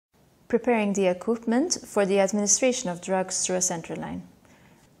Preparing the equipment for the administration of drugs through a central line.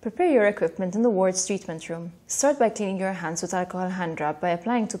 Prepare your equipment in the ward's treatment room. Start by cleaning your hands with alcohol hand rub by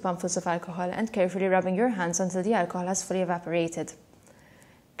applying 2 pumpfuls of alcohol and carefully rubbing your hands until the alcohol has fully evaporated.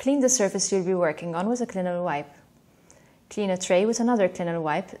 Clean the surface you'll be working on with a clinol wipe. Clean a tray with another clinol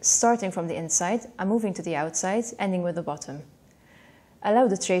wipe, starting from the inside and moving to the outside, ending with the bottom. Allow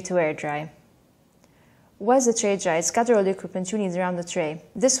the tray to air dry. Whilst the tray dries, gather all the equipment you need around the tray.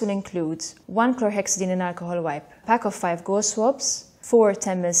 This will include 1 chlorhexidine and alcohol wipe, a pack of 5 gauze swabs, 4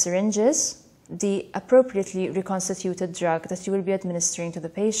 10ml syringes, the appropriately reconstituted drug that you will be administering to the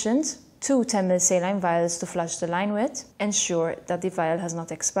patient, 2 10ml saline vials to flush the line with, ensure that the vial has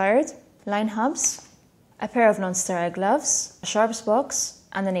not expired, line hubs, a pair of non-sterile gloves, a sharps box,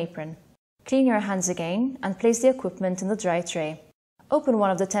 and an apron. Clean your hands again and place the equipment in the dry tray. Open one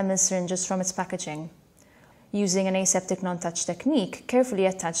of the 10ml syringes from its packaging. Using an aseptic non-touch technique, carefully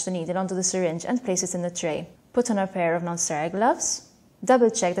attach the needle onto the syringe and place it in the tray. Put on a pair of non-sterile gloves.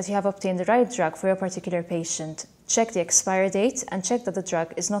 Double-check that you have obtained the right drug for your particular patient. Check the expiry date and check that the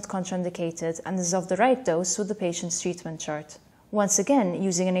drug is not contraindicated and is of the right dose with the patient's treatment chart. Once again,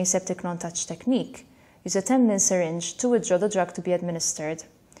 using an aseptic non-touch technique, use a 10ml syringe to withdraw the drug to be administered.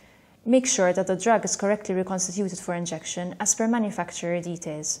 Make sure that the drug is correctly reconstituted for injection as per manufacturer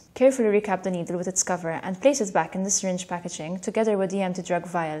details. Carefully recap the needle with its cover and place it back in the syringe packaging together with the empty drug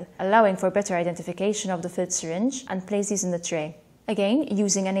vial, allowing for better identification of the filled syringe, and place these in the tray. Again,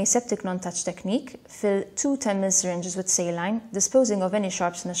 using an aseptic non-touch technique, fill 2 10ml syringes with saline, disposing of any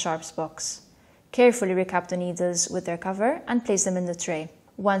sharps in a sharps box. Carefully recap the needles with their cover and place them in the tray.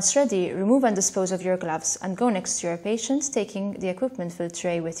 Once ready, remove and dispose of your gloves and go next to your patient, taking the equipment-filled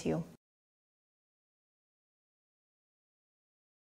tray with you.